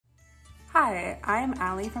Hi, I'm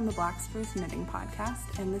Allie from the Black Spruce Knitting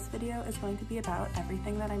Podcast, and this video is going to be about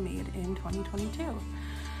everything that I made in 2022.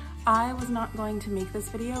 I was not going to make this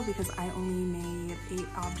video because I only made 8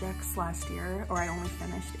 objects last year, or I only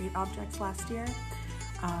finished 8 objects last year,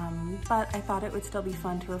 but I thought it would still be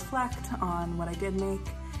fun to reflect on what I did make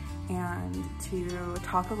and to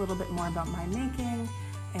talk a little bit more about my making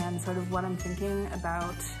and sort of what I'm thinking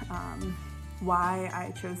about why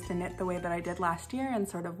I chose to knit the way that I did last year and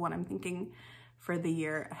sort of what I'm thinking for the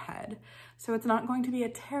year ahead. So it's not going to be a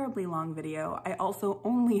terribly long video. I also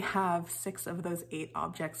only have 6 of those 8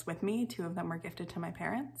 objects with me. 2 of them were gifted to my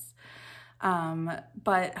parents.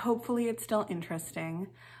 But hopefully it's still interesting.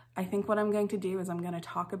 I think what I'm going to do is I'm going to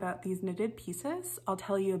talk about these knitted pieces. I'll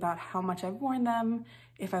tell you about how much I've worn them,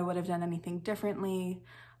 if I would have done anything differently,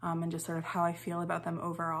 and just sort of how I feel about them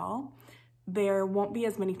overall. There won't be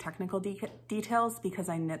as many technical details because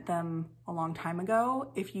I knit them a long time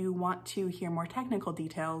ago. If you want to hear more technical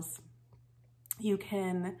details, you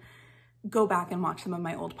can go back and watch some of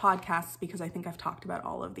my old podcasts because I think I've talked about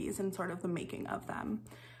all of these and sort of the making of them.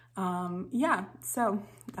 If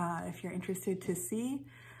you're interested to see,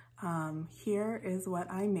 here is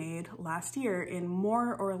what I made last year in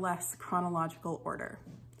more or less chronological order.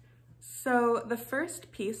 So the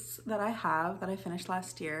first piece that I have that I finished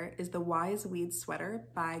last year is the Wise Weed Sweater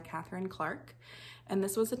by Catherine Clark. And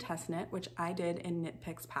this was a test knit, which I did in Knit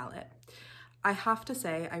Picks palette. I have to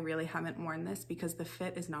say I really haven't worn this because the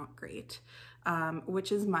fit is not great,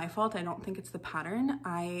 which is my fault. I don't think it's the pattern.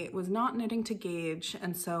 I was not knitting to gauge,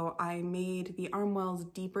 and so I made the arm wells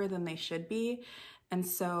deeper than they should be. And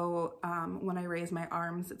so when I raise my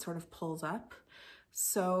arms, it sort of pulls up.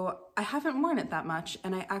 So I haven't worn it that much,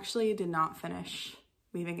 and I actually did not finish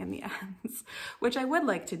weaving in the ends, which I would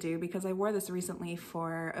like to do because I wore this recently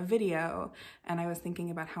for a video and I was thinking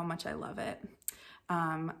about how much I love it.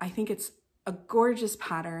 I think it's a gorgeous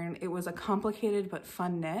pattern. It was a complicated but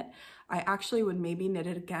fun knit. I actually would maybe knit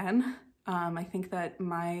it again. I think that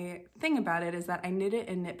my thing about it is that I knit it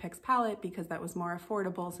in Knit Picks palette because that was more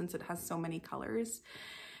affordable since it has so many colors.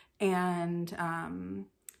 And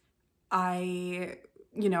I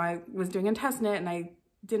was doing a test knit and I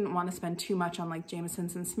didn't want to spend too much on like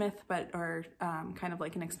Jamison's and Smith, or kind of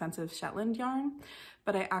like an expensive Shetland yarn.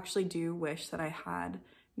 But I actually do wish that I had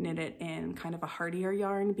knit it in kind of a hardier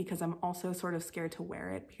yarn because I'm also sort of scared to wear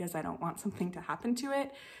it because I don't want something to happen to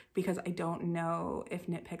it because I don't know if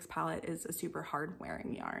Knit Picks palette is a super hard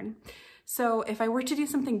wearing yarn. So if I were to do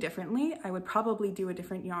something differently, I would probably do a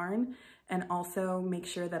different yarn and also make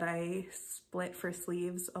sure that I split for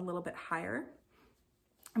sleeves a little bit higher.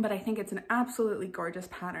 But I think it's an absolutely gorgeous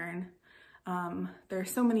pattern. There are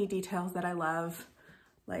so many details that I love,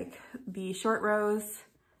 like the short rows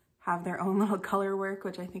have their own little color work,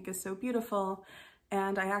 which I think is so beautiful.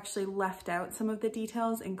 And I actually left out some of the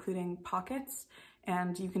details, including pockets,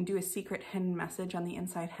 and you can do a secret hidden message on the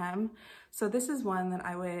inside hem. So this is one that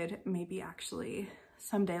I would maybe actually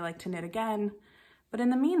someday like to knit again. But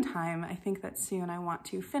in the meantime, I think that soon I want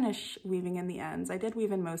to finish weaving in the ends. I did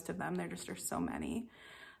weave in most of them, there just are so many.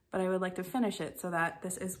 But I would like to finish it so that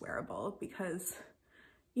this is wearable because,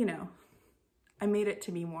 I made it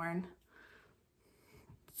to be worn.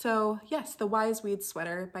 So yes, the Wise Weed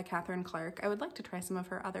Sweater by Catherine Clark. I would like to try some of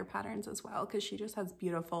her other patterns as well because she just has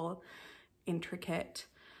beautiful, intricate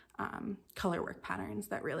color work patterns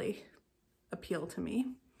that really appeal to me.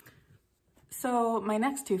 So my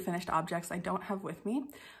next 2 finished objects I don't have with me.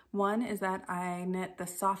 One is that I knit the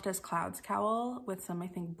Soft as Clouds cowl with some, I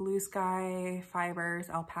think, blue sky fibers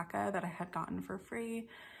alpaca that I had gotten for free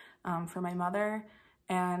for my mother.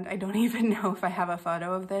 And I don't even know if I have a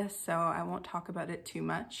photo of this, so I won't talk about it too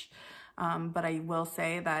much. But I will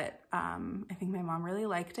say that I think my mom really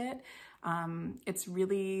liked it.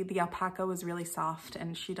 The alpaca was really soft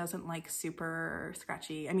and she doesn't like super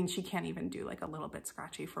scratchy. I mean, she can't even do like a little bit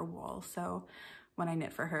scratchy for wool. So when I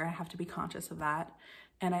knit for her, I have to be conscious of that.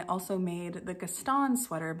 And I also made the Guston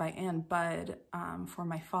sweater by Ann Budd for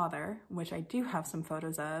my father, which I do have some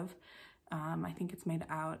photos of. I think it's made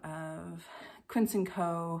out of Quince &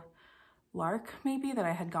 Co. Lark, maybe, that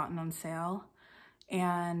I had gotten on sale.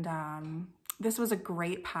 And this was a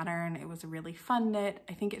great pattern. It was a really fun knit.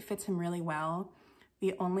 I think it fits him really well.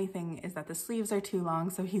 The only thing is that the sleeves are too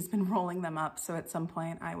long, so he's been rolling them up. So at some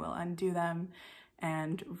point I will undo them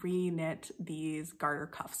and re-knit these garter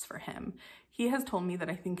cuffs for him. He has told me that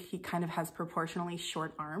I think he kind of has proportionally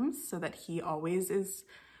short arms so that he always is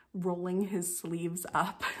rolling his sleeves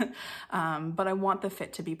up, but I want the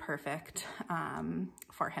fit to be perfect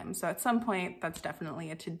for him. So at some point that's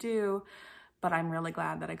definitely a to-do, but I'm really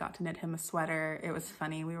glad that I got to knit him a sweater. It was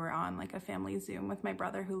funny, we were on like a family Zoom with my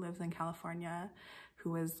brother who lives in California,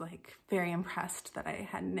 who was like very impressed that I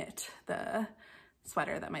had knit the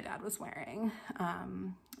sweater that my dad was wearing.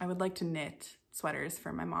 I would like to knit sweaters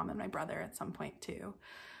for my mom and my brother at some point too.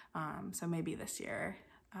 So maybe this year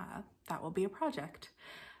that will be a project.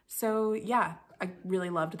 So yeah, I really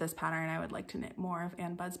loved this pattern. I would like to knit more of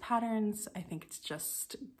Ann Bud's patterns. I think it's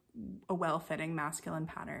just a well-fitting masculine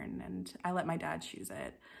pattern, and I let my dad choose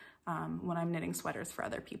it. When I'm knitting sweaters for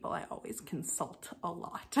other people, I always consult a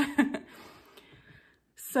lot.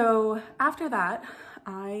 So after that,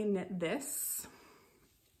 I knit this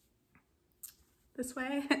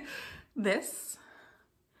way,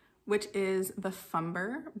 which is the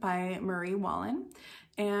Fumber by Marie Wallin.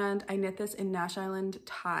 And I knit this in Nash Island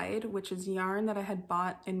Tide, which is yarn that I had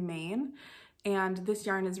bought in Maine. And this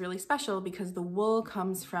yarn is really special because the wool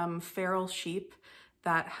comes from feral sheep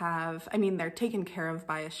that have, I mean, they're taken care of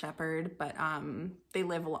by a shepherd, but they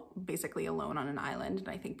live basically alone on an island. And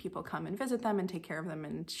I think people come and visit them and take care of them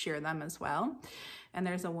and shear them as well. And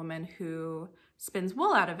there's a woman who spins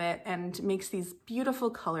wool out of it and makes these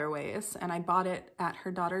beautiful colorways. And I bought it at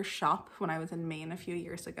her daughter's shop when I was in Maine a few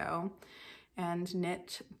years ago, and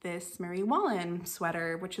knit this Marie Wallin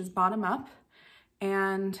sweater, which is bottom up.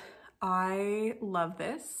 And I love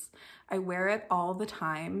this. I wear it all the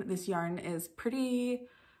time. This yarn is pretty,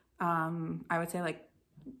 I would say like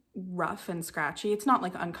rough and scratchy. It's not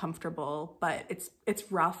like uncomfortable, but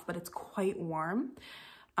it's rough, but it's quite warm.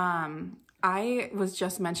 I was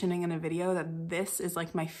just mentioning in a video that this is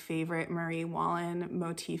like my favorite Marie Wallin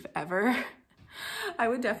motif ever. I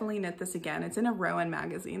would definitely knit this again. It's in a Rowan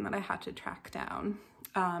magazine that I had to track down.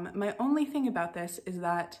 My only thing about this is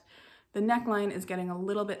that the neckline is getting a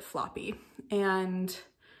little bit floppy, and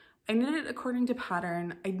I knit it according to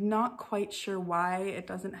pattern. I'm not quite sure why it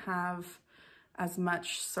doesn't have as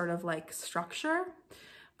much sort of like structure.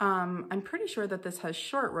 I'm pretty sure that this has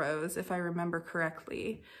short rows if I remember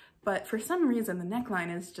correctly, but for some reason the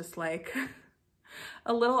neckline is just like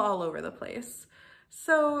a little all over the place.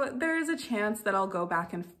 So there is a chance that I'll go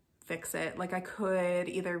back and fix it. Like I could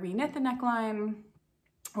either reknit the neckline,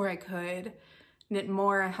 or I could knit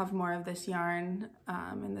more. I have more of this yarn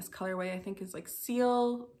in this colorway. I think is like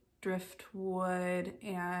seal, driftwood,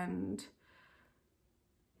 and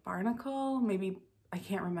barnacle. Maybe, I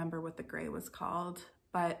can't remember what the gray was called,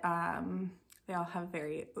 but they all have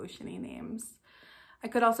very oceany names. I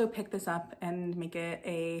could also pick this up and make it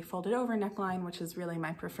a folded over neckline, which is really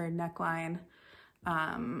my preferred neckline.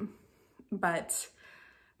 But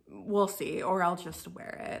we'll see, or I'll just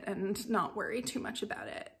wear it and not worry too much about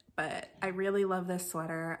it. But I really love this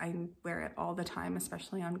sweater. I wear it all the time,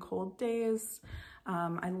 especially on cold days.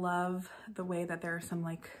 I love the way that there are some,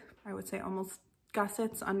 like, I would say almost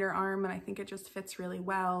gussets underarm, and I think it just fits really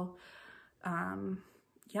well.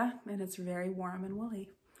 Yeah, and it's very warm and woolly.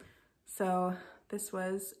 So this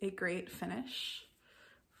was a great finish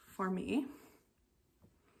for me.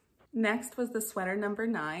 Next was the sweater number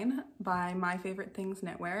 9 by My Favorite Things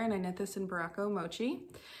Knitwear, and I knit this in Barocco Mochi.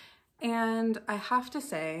 And I have to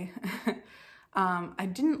say, I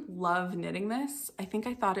didn't love knitting this. I think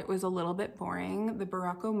I thought it was a little bit boring. The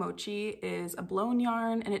Barocco Mochi is a blown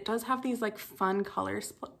yarn, and it does have these like fun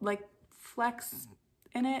colors, like flecks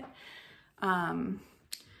in it.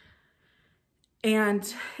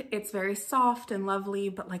 And it's very soft and lovely,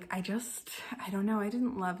 but like, I don't know, I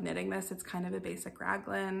didn't love knitting this. It's kind of a basic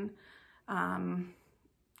raglan.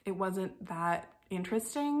 It wasn't that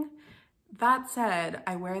interesting. That said,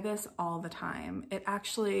 I wear this all the time. It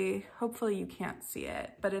actually, hopefully you can't see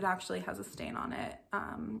it, but it actually has a stain on it.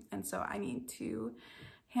 And so I need to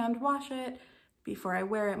hand wash it before I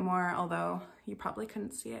wear it more, although you probably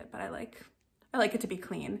couldn't see it, but I like it to be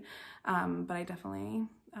clean. But I definitely,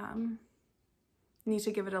 need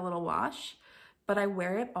to give it a little wash, but I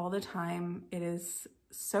wear it all the time. It is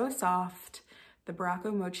so soft. The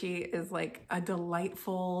Barocco Mochi is like a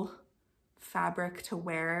delightful fabric to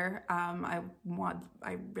wear. I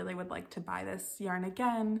really would like to buy this yarn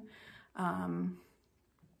again.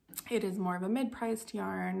 It is more of a mid-priced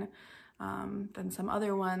yarn than some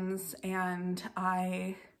other ones, and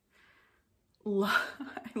I love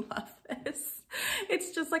this.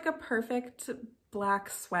 It's just like a perfect black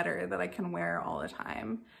sweater that I can wear all the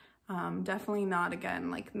time. Definitely not,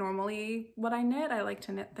 again, like normally what I knit. I like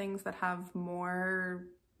to knit things that have more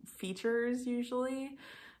features usually,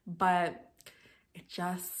 but it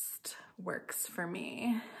just works for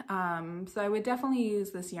me. So I would definitely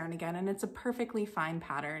use this yarn again, and it's a perfectly fine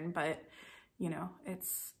pattern, but you know,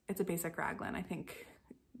 it's a basic raglan. I think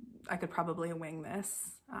I could probably wing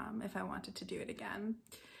this if I wanted to do it again.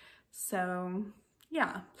 So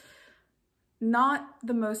yeah, not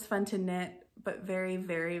the most fun to knit, but very,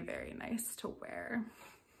 very, very nice to wear.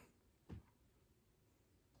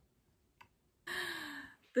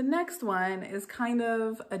 The next one is kind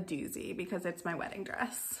of a doozy because it's my wedding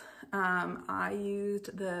dress. I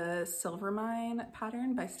used the Silvermine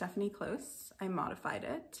pattern by Stephanie Close. I modified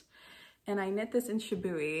it and I knit this in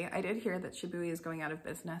Shibui. I did hear that Shibui is going out of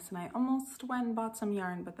business and I almost went and bought some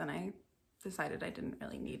yarn, but then I decided I didn't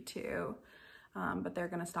really need to, but they're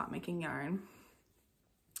gonna stop making yarn.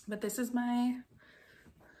 But this is my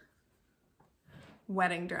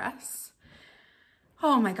wedding dress.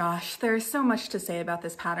 Oh my gosh, there's so much to say about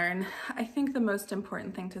this pattern. I think the most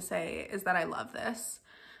important thing to say is that I love this.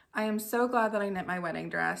 I am so glad that I knit my wedding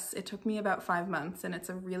dress. It took me about 5 months and it's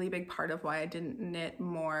a really big part of why I didn't knit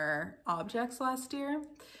more objects last year.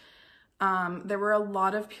 There were a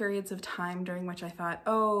lot of periods of time during which I thought,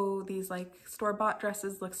 oh, these like store-bought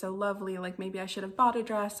dresses look so lovely. Like maybe I should have bought a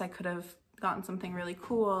dress. I could have gotten something really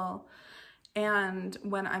cool. And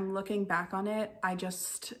when I'm looking back on it, I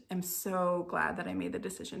just am so glad that I made the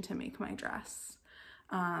decision to make my dress.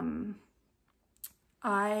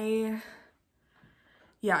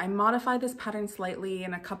 I modified this pattern slightly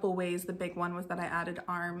in a couple ways. The big one was that I added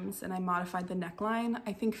arms and I modified the neckline.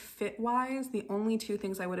 I think fit-wise, the only two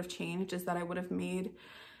things I would have changed is that I would have made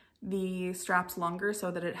the straps longer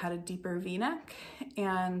so that it had a deeper V-neck,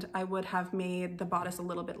 and I would have made the bodice a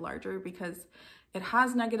little bit larger because it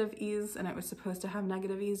has negative ease and it was supposed to have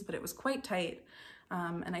negative ease, but it was quite tight.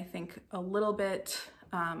 And I think a little bit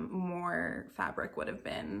more fabric would have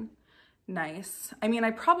been nice. I mean,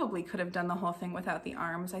 I probably could have done the whole thing without the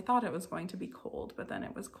arms. I thought it was going to be cold, but then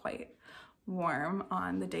it was quite warm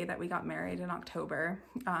on the day that we got married in October.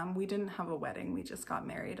 We didn't have a wedding. We just got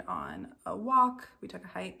married on a walk. We took a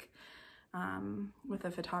hike with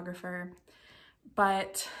a photographer.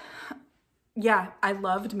 But yeah, I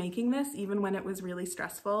loved making this even when it was really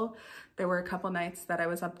stressful. There were a couple nights that I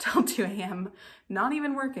was up till 2 a.m. not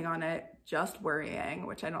even working on it, just worrying,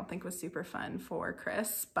 which I don't think was super fun for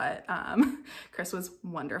Chris, but Chris was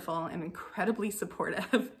wonderful and incredibly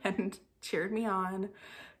supportive and cheered me on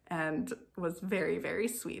and was very, very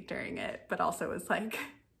sweet during it, but also was like,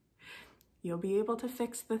 you'll be able to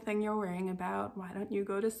fix the thing you're worrying about. Why don't you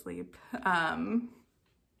go to sleep?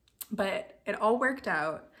 But it all worked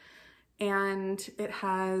out. And it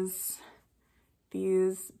has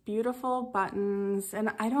these beautiful buttons,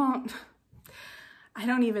 and I don't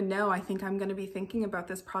even know. I think I'm gonna be thinking about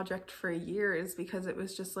this project for years because it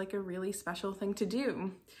was just like a really special thing to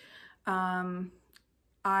do. I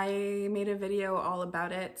made a video all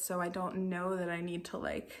about it, so I don't know that I need to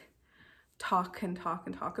like talk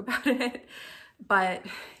about it, but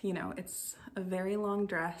you know, it's a very long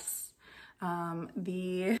dress.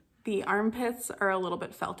 The armpits are a little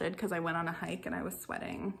bit felted because I went on a hike and I was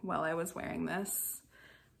sweating while I was wearing this.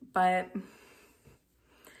 But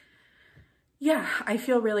yeah, I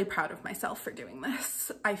feel really proud of myself for doing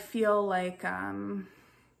this. I feel like, you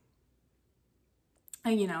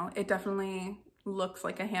know, it definitely looks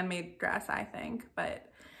like a handmade dress, I think,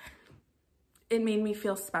 but it made me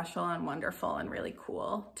feel special and wonderful and really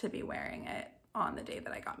cool to be wearing it on the day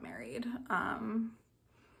that I got married.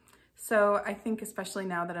 So I think especially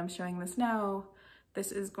now that I'm showing this now,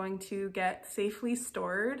 this is going to get safely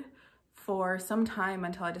stored for some time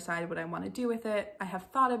until I decide what I want to do with it. I have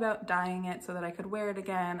thought about dyeing it so that I could wear it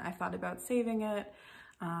again. I've thought about saving it.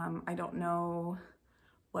 I don't know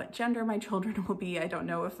what gender my children will be. I don't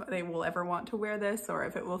know if they will ever want to wear this or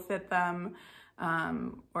if it will fit them.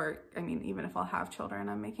 Or, I mean, even if I'll have children,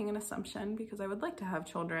 I'm making an assumption because I would like to have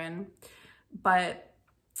children, but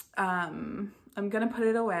I'm gonna put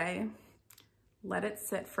it away, let it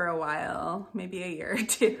sit for a while, maybe a year or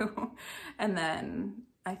two, and then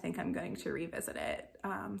I think I'm going to revisit it.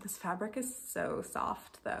 This fabric is so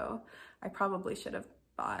soft though. I probably should have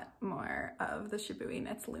bought more of the Shibui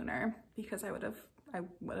Knits Lunar because I would have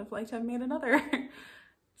liked to have made another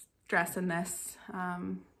dress in this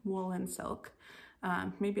wool and silk.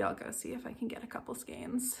 Maybe I'll go see if I can get a couple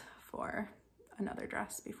skeins for another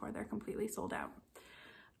dress before they're completely sold out.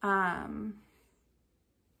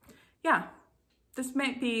 Yeah, this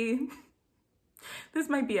might be,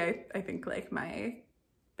 I think, like my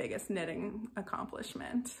biggest knitting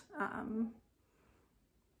accomplishment.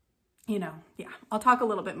 You know, yeah, I'll talk a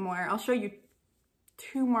little bit more. I'll show you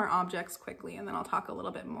 2 more objects quickly, and then I'll talk a little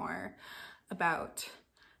bit more about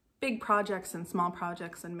big projects and small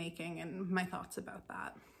projects and making and my thoughts about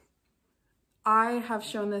that. I have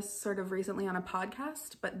shown this sort of recently on a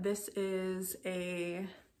podcast, but this is a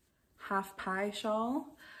half pie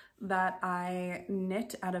shawl that I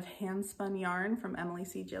knit out of Handspun yarn from Emily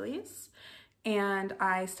C. Gillies, and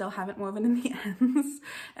I still haven't woven in the ends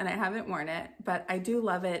and I haven't worn it, but I do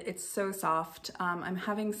love it. It's so soft. I'm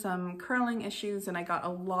having some curling issues and I got a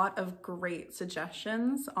lot of great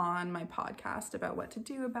suggestions on my podcast about what to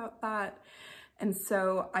do about that. And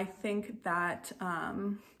so I think that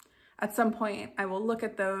at some point I will look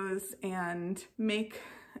at those and make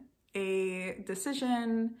a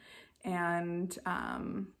decision and,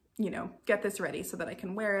 you know, get this ready so that I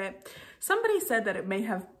can wear it. Somebody said that it may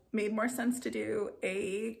have made more sense to do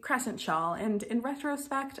a crescent shawl, and in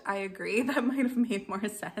retrospect I agree, that might have made more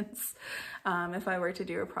sense. If I were to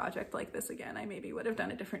do a project like this again, I maybe would have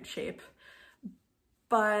done a different shape,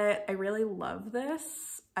 but I really love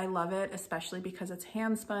this. I love it especially because it's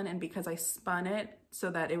hand spun and because I spun it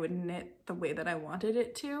so that it would knit the way that I wanted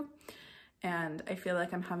it to, and I feel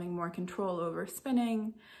like I'm having more control over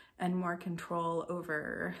spinning and more control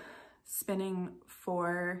over spinning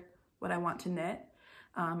for what I want to knit.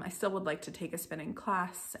 I still would like to take a spinning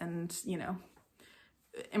class and, you know,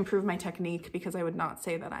 improve my technique, because I would not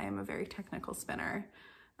say that I am a very technical spinner.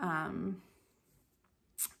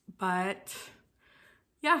 But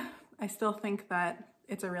yeah, I still think that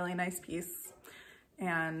it's a really nice piece.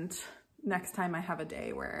 And next time I have a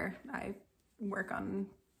day where I work on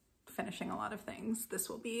finishing a lot of things, this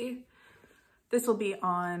will be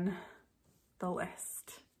on the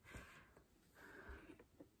list.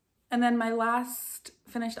 And then my last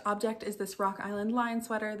finished object is this Rock Island line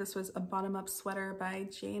sweater. This was a bottom-up sweater by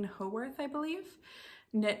Jane Howorth, I believe,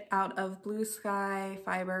 knit out of Blue Sky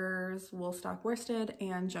fibers, woolstock worsted,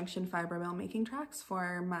 and Junction Fiber Mill making tracks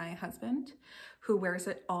for my husband, who wears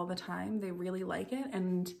it all the time. They really like it,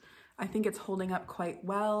 and I think it's holding up quite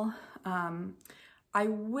well. I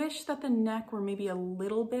wish that the neck were maybe a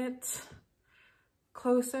little bit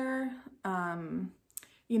closer.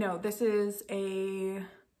 You know, this is a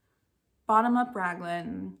bottom-up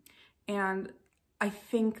raglan, and I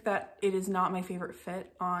think that it is not my favorite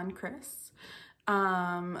fit on Chris,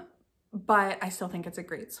 but I still think it's a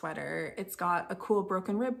great sweater. It's got a cool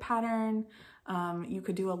broken rib pattern. You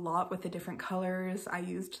could do a lot with the different colors. I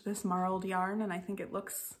used this marled yarn and I think it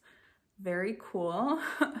looks very cool.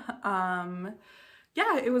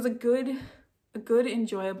 Yeah, it was a good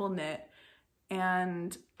enjoyable knit,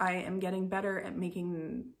 and I am getting better at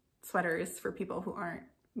making sweaters for people who aren't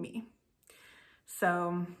me.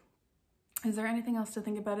 So is there anything else to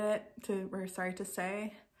think about it, to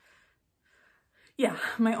say? Yeah,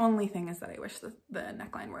 my only thing is that I wish the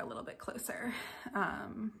neckline were a little bit closer,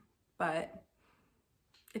 but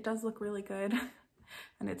it does look really good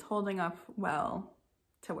and it's holding up well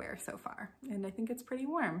to wear so far, and I think it's pretty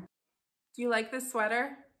warm. Do you like this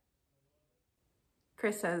sweater?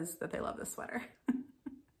 Chris says that they love this sweater.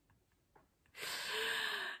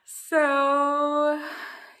 So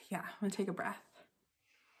yeah, I'm gonna take a breath.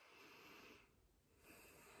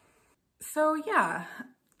 So yeah,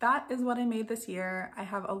 that is what I made this year. I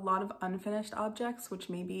have a lot of unfinished objects, which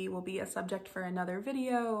maybe will be a subject for another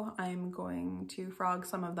video. I'm going to frog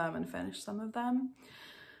some of them and finish some of them.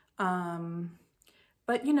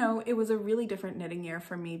 But you know, it was a really different knitting year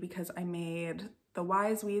for me because I made the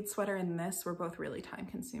Wise Weed sweater and this were both really time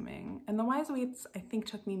consuming. And the Wise Weeds I think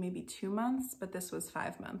took me maybe 2 months, but this was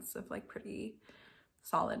 5 months of like pretty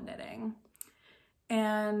solid knitting.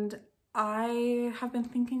 And I have been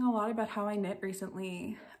thinking a lot about how I knit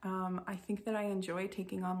recently. I think that I enjoy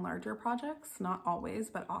taking on larger projects, not always,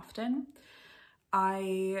 but often.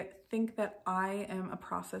 I think that I am a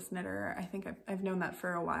process knitter. I think I've known that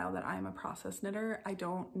for a while, that I'm a process knitter. I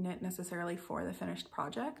don't knit necessarily for the finished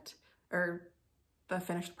project or the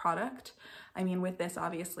finished product. I mean, with this,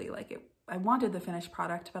 obviously, like I wanted the finished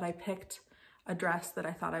product, but I picked a dress that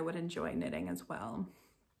I thought I would enjoy knitting as well.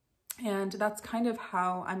 And that's kind of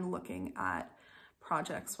how I'm looking at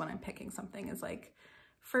projects when I'm picking something, is like,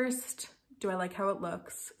 first, do I like how it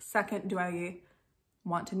looks? Second, do I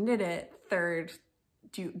want to knit it? Third,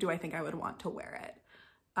 do I think I would want to wear it?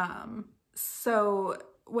 So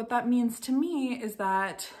what that means to me is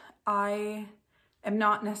that I am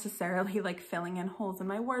not necessarily like filling in holes in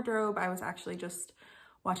my wardrobe. I was actually just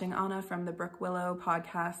watching Anna from the Brook Willow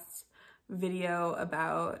podcast's video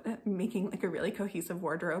about making like a really cohesive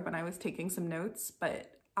wardrobe, and I was taking some notes, but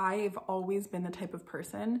I've always been the type of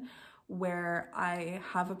person where I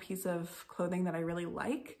have a piece of clothing that I really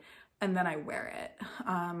like and then I wear it.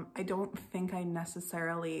 I don't think I'm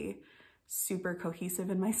necessarily super cohesive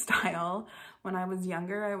in my style. When I was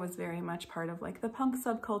younger, I was very much part of like the punk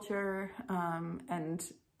subculture, and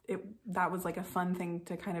that was like a fun thing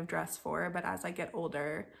to kind of dress for. But as I get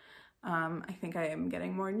older, I think I am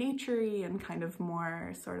getting more naturey and kind of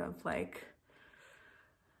more sort of like,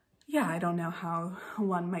 yeah, I don't know how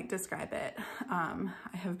one might describe it. I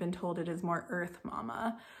have been told it is more earth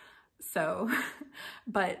mama. So,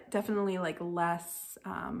 but definitely like less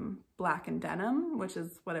black and denim, which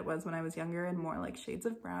is what it was when I was younger, and more like shades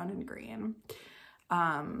of brown and green.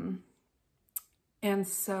 And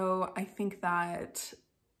so I think that,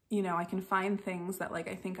 you know, I can find things that like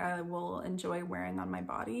I think I will enjoy wearing on my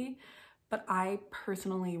body, but I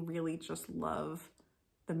personally really just love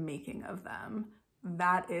the making of them.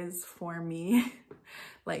 That is for me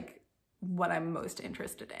like what I'm most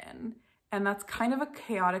interested in. And that's kind of a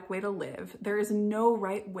chaotic way to live. There is no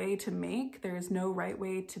right way to make. There is no right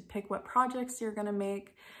way to pick what projects you're gonna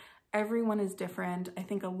make. Everyone is different. I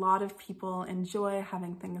think a lot of people enjoy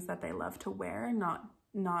having things that they love to wear,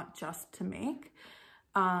 not just to make.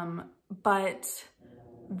 But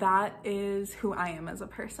that is who I am as a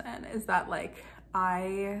person, is that like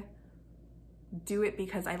I do it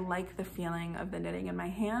because I like the feeling of the knitting in my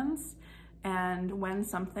hands. And when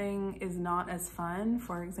something is not as fun,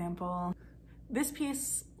 for example, this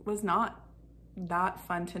piece was not that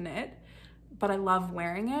fun to knit, but I love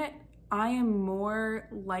wearing it, I am more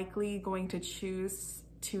likely going to choose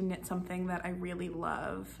to knit something that I really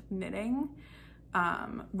love knitting,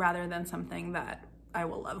 rather than something that I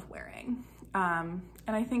will love wearing. And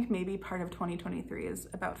I think maybe part of 2023 is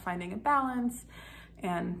about finding a balance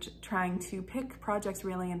and trying to pick projects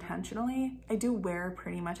really intentionally. I do wear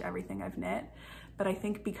pretty much everything I've knit, but I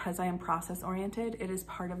think because I am process oriented, it is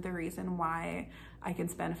part of the reason why I can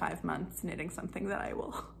spend 5 months knitting something that I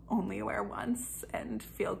will only wear once and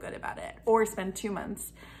feel good about it, or spend 2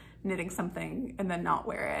 months knitting something and then not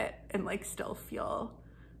wear it and like still feel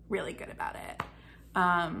really good about it.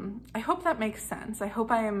 I hope that makes sense. I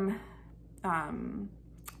hope I am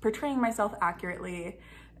portraying myself accurately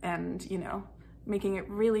and, you know, making it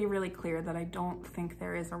really, really clear that I don't think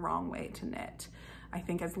there is a wrong way to knit. I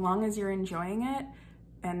think as long as you're enjoying it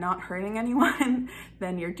and not hurting anyone,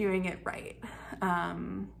 then you're doing it right.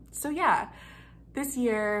 So yeah, this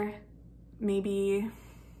year, maybe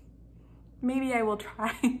I will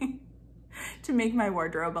try to make my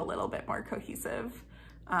wardrobe a little bit more cohesive.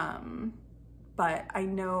 But I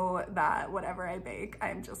know that whatever I bake,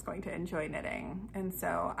 I'm just going to enjoy knitting. And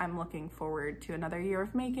so I'm looking forward to another year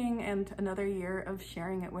of making and another year of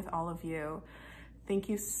sharing it with all of you. Thank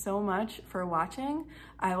you so much for watching.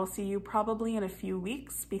 I will see you probably in a few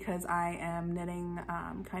weeks because I am knitting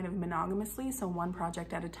kind of monogamously, so one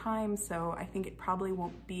project at a time. So I think it probably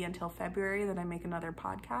won't be until February that I make another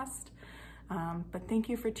podcast. But thank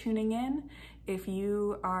you for tuning in. If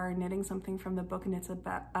you are knitting something from the book Knits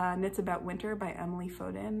About Winter by Emily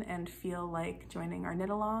Foden and feel like joining our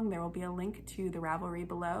knit along, there will be a link to the Ravelry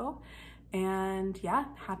below. And yeah,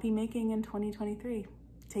 happy making in 2023.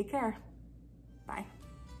 Take care. Bye.